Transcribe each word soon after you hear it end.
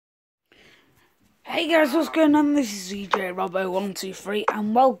Hey guys, what's going on? This is EJ-Robbo123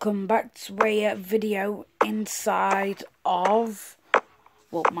 and welcome back to a video inside of,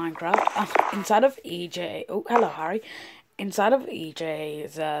 well, Minecraft, inside of EJ, oh hello Harry, inside of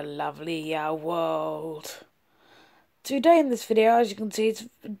EJ's lovely world. Today in this video, as you can see, it's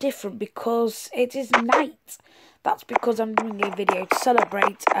different because it is night. That's because I'm doing a video to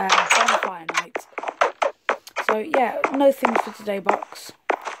celebrate bonfire night. So yeah, no things for today box.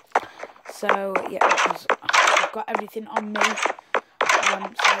 So yeah, because I've got everything on me. So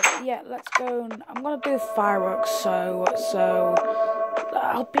yeah, let's go. I'm gonna do fireworks. So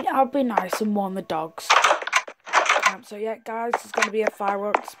I'll be nice and warn the dogs. So yeah, guys, there's gonna be a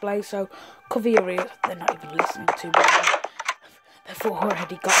fireworks display. So cover your ears. They're not even listening to me. They've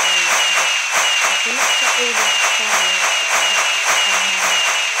already got their ears. So let's get all the fireworks.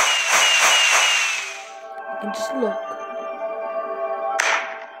 You can just look.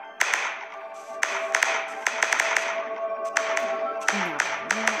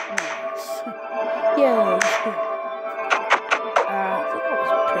 Yay! That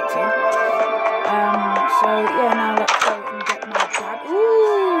was pretty. So yeah, now let's go and get my dad.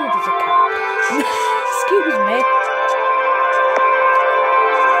 Ooh, there's a cat. Excuse me.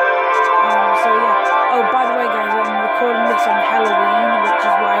 So yeah. Oh, by the way, guys, I'm recording this on Halloween, which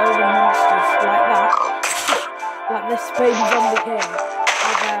is why all the monsters like that, like this baby zombie here,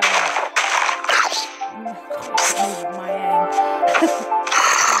 have my aim.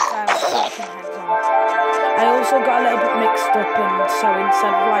 I also got a little bit mixed up, and so instead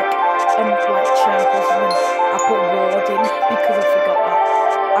of like chirp or something, I put ward in because I forgot that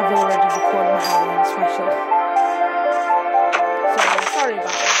I've already recorded my Halloween special. So yeah, sorry about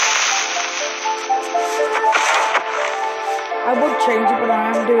that. I would change it, but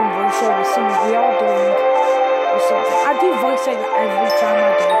I am doing voiceover since we are doing or something. I do voiceover every time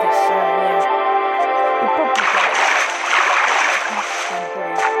I do this, so yeah. You probably get it.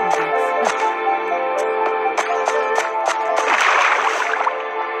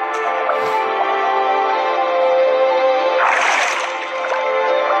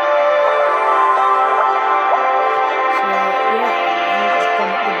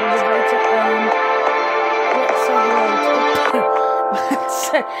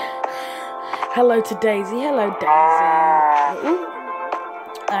 Hello to Daisy. Hello, Daisy. Ooh.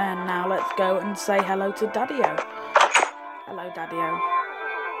 And now let's go and say hello to Daddy-O. Hello, Daddy-O.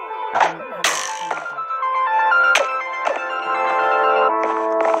 Hello, Dad.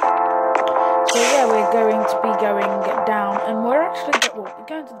 So yeah, we're going to be going down, and we're actually we're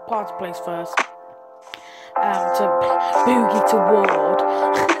going to the party place first. To boogie to Ward.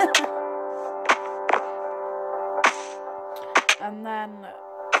 And then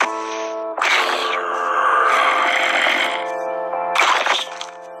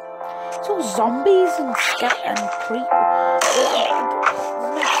it's all zombies and scat and creep.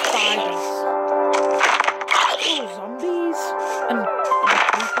 There's no spiders. It's all zombies and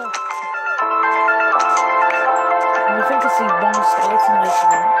creeper. And I think I see one skeleton later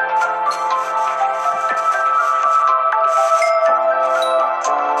on.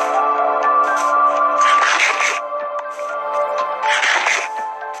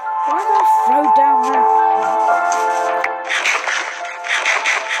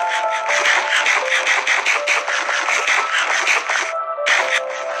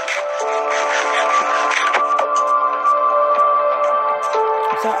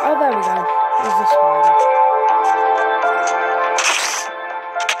 So, oh, there we go. There's the spider.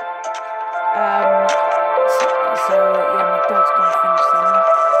 So yeah, my dad's gonna finish them.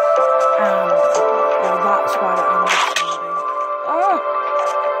 And, well, that spider and the zombie. Oh!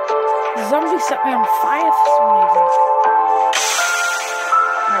 The zombie set me on fire for some reason.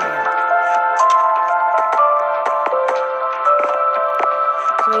 There we go.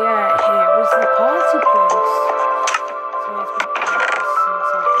 So yeah, here is the party place. So it's been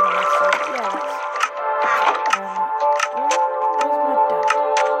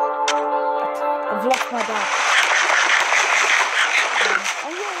I've lost my dad. Oh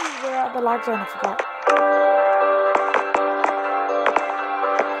yeah, we're at the lag zone, I forgot.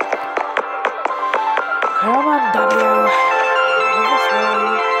 Come on, Daddy-O. This way.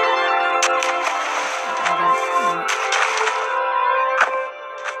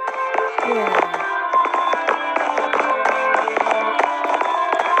 Yeah.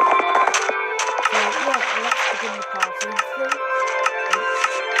 So let's begin the party in 3, 8,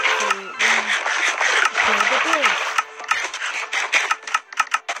 2, 1.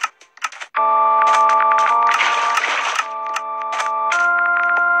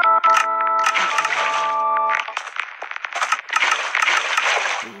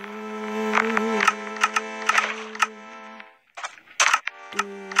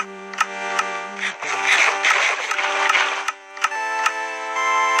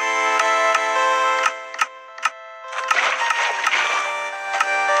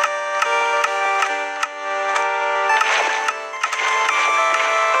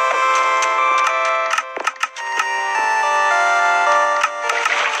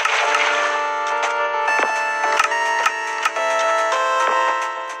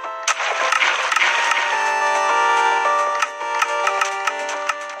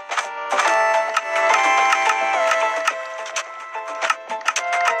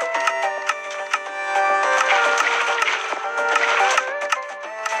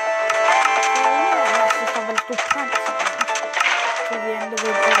 little pranks at me till the end of the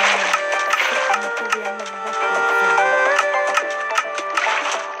record thing.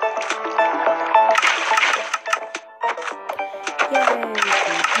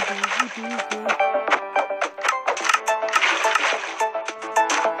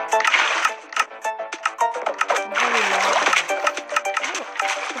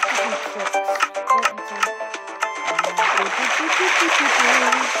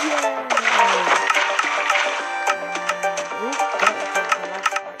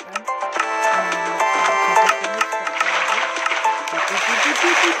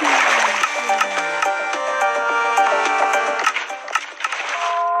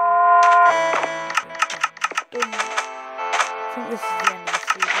 I think this is the end of the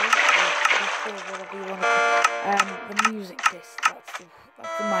CD. The music disc, that's the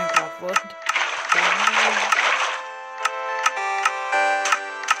Minecraft word.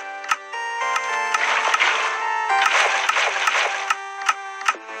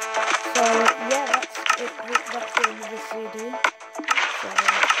 So yeah, that's the end of the CD. So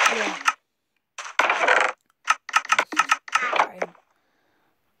yeah.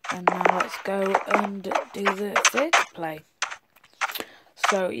 And now let's go and do the theatre play.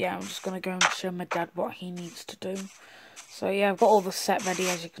 So yeah, I'm just going to go and show my dad what he needs to do. So yeah, I've got all the set ready,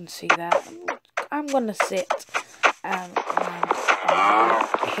 as you can see there. I'm going to sit around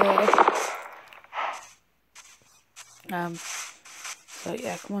here. So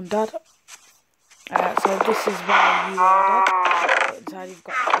yeah, come on, Dad. So this is where you are, Dad. Inside you've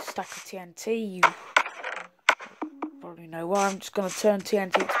got a stack of TNT. You probably know why. I'm just going to turn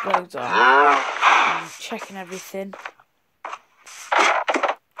TNT explodes on. I'm checking everything.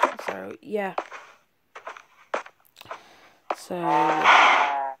 So yeah. So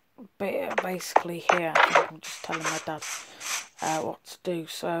basically here, I think I'm just telling my dad what to do.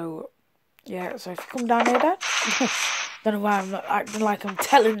 So yeah. So if you come down here, Dad. Don't know why I'm not acting like I'm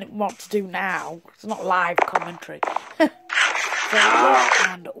telling him what to do now. It's not live commentary. So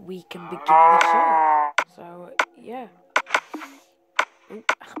yeah, and we can begin the show. So yeah. Ooh,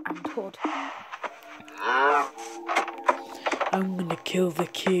 and hood. I'm gonna kill the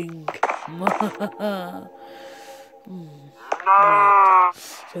king. Right.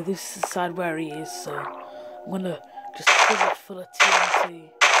 So this is the side where he is. So I'm gonna just fill it full of TNT.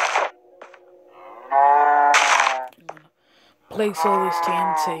 Place all this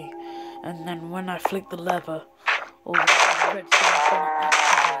TNT, and then when I flick the lever, all the redstone's gonna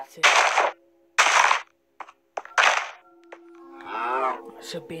activate it. That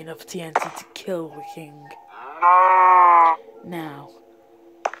should be enough TNT to kill the king. Now,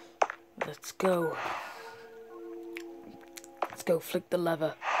 let's go. Let's go flick the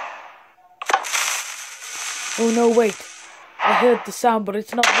lever. Oh no, wait. I heard the sound, but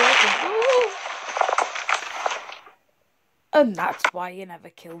it's not working. And that's why you never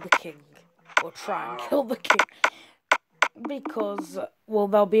kill the king. Or try and kill the king. Because, well,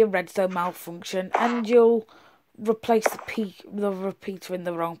 there'll be a redstone malfunction. And you'll replace the repeater in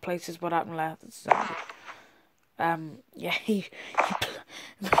the wrong place is what happened last. Yeah,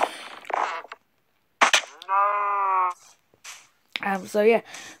 so yeah,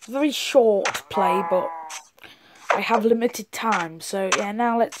 it's a very short play, but I have limited time. So yeah,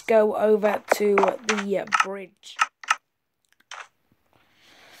 now let's go over to the bridge.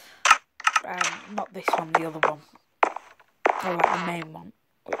 Not this one, the other one. I like the main one.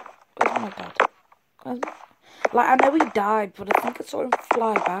 Where's my dad? Like, I know he died, but I think I saw him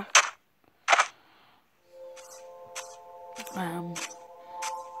fly back.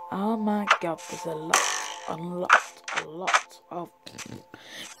 Oh my god, there's a lot of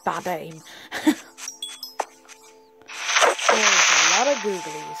bad aim. There's a lot of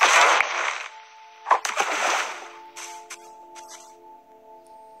googlies.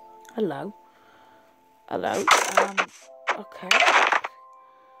 Hello. Okay. I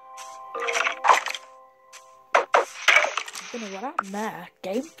don't know what happened there.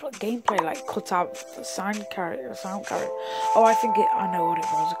 Gameplay like cut out the sound carrier. Oh, I know what it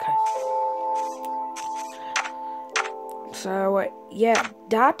was. Okay. So yeah,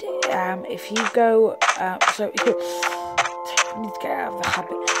 Dad. If you go, I need to get out of the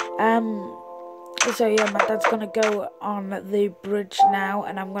habit. So yeah, my dad's gonna go on the bridge now,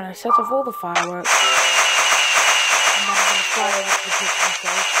 and I'm gonna set off all the fireworks, and then I'm gonna fly over to the bridge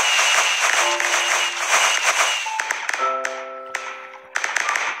myself.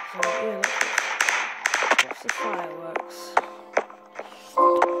 So yeah, let's watch the fireworks.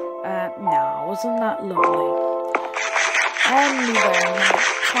 No, wasn't that lovely? Anyway, I'm gonna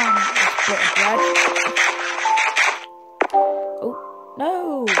try and eat this bit of bread. Oh no!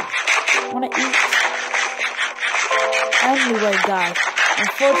 I wanna eat. Anyway, guys,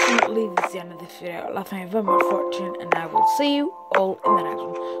 unfortunately, this is the end of this video. I thank you very much for watching, and I will see you all in the next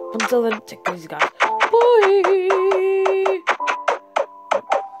one. But until then, take it easy, guys. Bye!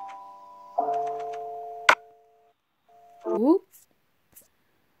 Ooh.